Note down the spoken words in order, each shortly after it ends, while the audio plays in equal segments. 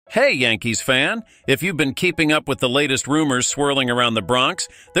Hey, Yankees fan! If you've been keeping up with the latest rumors swirling around the Bronx,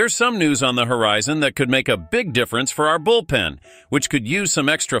 there's some news on the horizon that could make a big difference for our bullpen, which could use some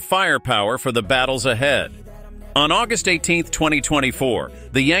extra firepower for the battles ahead. On August 18, 2024,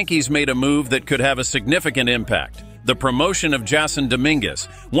 the Yankees made a move that could have a significant impact: the promotion of Jason Dominguez,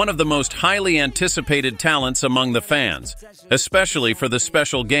 one of the most highly anticipated talents among the fans, especially for the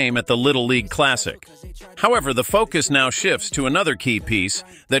special game at the Little League Classic. However, the focus now shifts to another key piece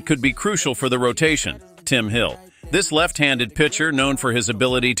that could be crucial for the rotation: Tim Hill. This left-handed pitcher, known for his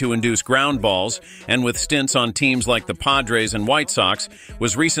ability to induce ground balls and with stints on teams like the Padres and White Sox,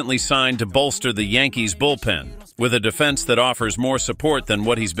 was recently signed to bolster the Yankees' bullpen. With a defense that offers more support than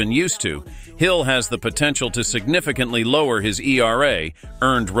what he's been used to, Hill has the potential to significantly lower his ERA,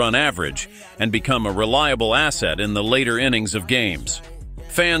 earned run average, and become a reliable asset in the later innings of games.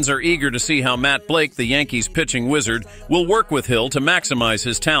 Fans are eager to see how Matt Blake, the Yankees' pitching wizard, will work with Hill to maximize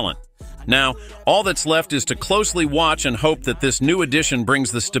his talent. Now, all that's left is to closely watch and hope that this new addition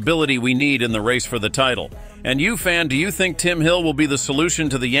brings the stability we need in the race for the title. And you, fan, do you think Tim Hill will be the solution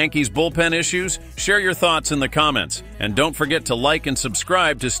to the Yankees' bullpen issues? Share your thoughts in the comments, and don't forget to like and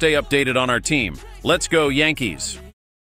subscribe to stay updated on our team. Let's go, Yankees!